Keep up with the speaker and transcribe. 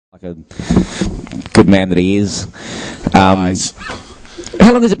Like a good man that he is. Nice.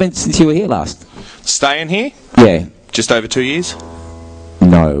 How long has it been since you were here last? Staying here? Yeah. Just over 2 years.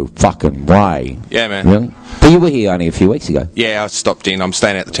 No fucking way. Yeah, man. Really? But you were here only a few weeks ago. Yeah, I stopped in. I'm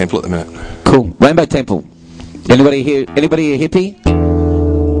staying at the temple at the minute. Cool. Rainbow Temple. Anybody here? Anybody a hippie?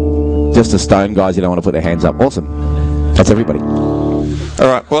 Just a stone, guys. You don't want to put their hands up. Awesome. That's everybody. All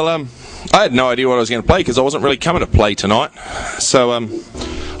right. Well, I had no idea what I was going to play because I wasn't really coming to play tonight. So,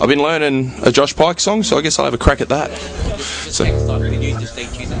 I've been learning a Josh Pike song, so I guess I'll have a crack at that. So,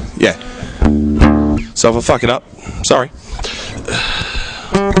 yeah. So if I fuck it up, sorry.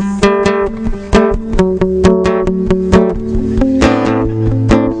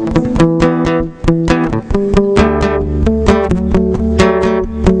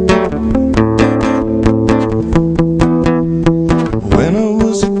 When I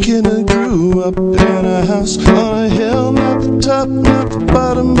was a kid, I grew up in a house on a hill, not the top, not the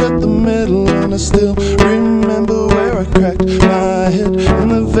bottom, but the middle. And I still remember where I cracked my head in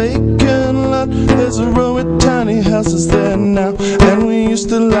the vacant lot. There's a row of tiny houses there now, and we used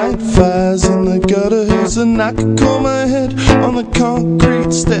to light fires in the gutter hills. And I could cool my head on the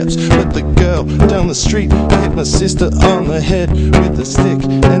concrete steps, but the girl down the street hit my sister on the head with a stick,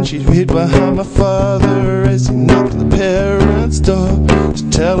 and she hid behind my father as he knocked the parents' door to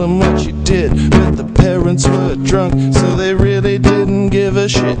tell him what she did. But the parents were drunk, so they really didn't give a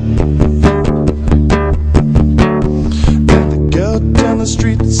shit. Down the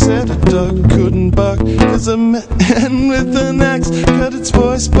street said a dog couldn't bark, cause a man with an axe cut its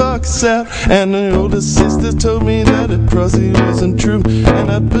voice box out. And her older sister told me that it probably wasn't true,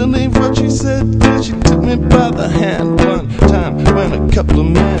 and I believe what she said, cause she took me by the hand one time when a couple of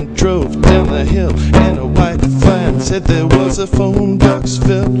men drove down the hill in a white van. Said there was a phone box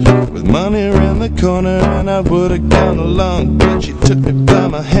filled with money around the corner, and I would've gone along, but she took me by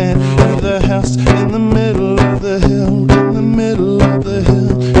my hand to the house in the middle of the hill, in the middle of the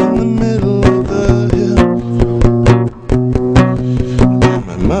hill, in the middle of the hill.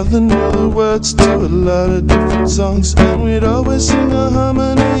 My mother knew the words to a lot of different songs, and we'd always sing a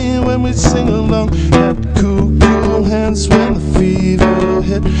harmony when we'd sing along. Had cool, cool hands when the fever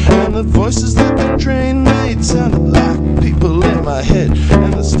hit, and the voices that the train made sounded like people in my head.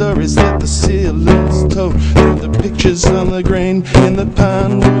 And the stories that the ceilings told through the pictures on the grain in the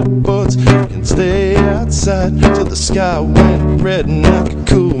pine wood boards. You can stay outside till the sky went red, and I could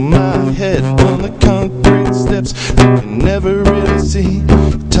cool my head on the concrete steps. You can never really see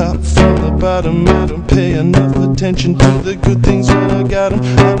the top from the bottom. I don't pay enough attention to the good things when I got 'em.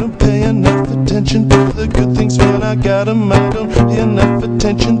 I don't pay enough attention to the good things when I got 'em. I don't pay enough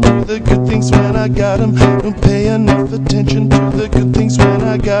attention to the good things when I got 'em. I don't pay enough attention to the good things when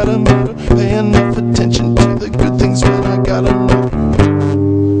I got 'em. I don't pay enough attention to the good things when I got 'em.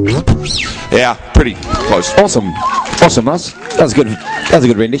 Yeah, pretty close. Awesome. Awesome, Ross. That was good. That was a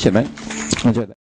good rendition, mate. I enjoyed that.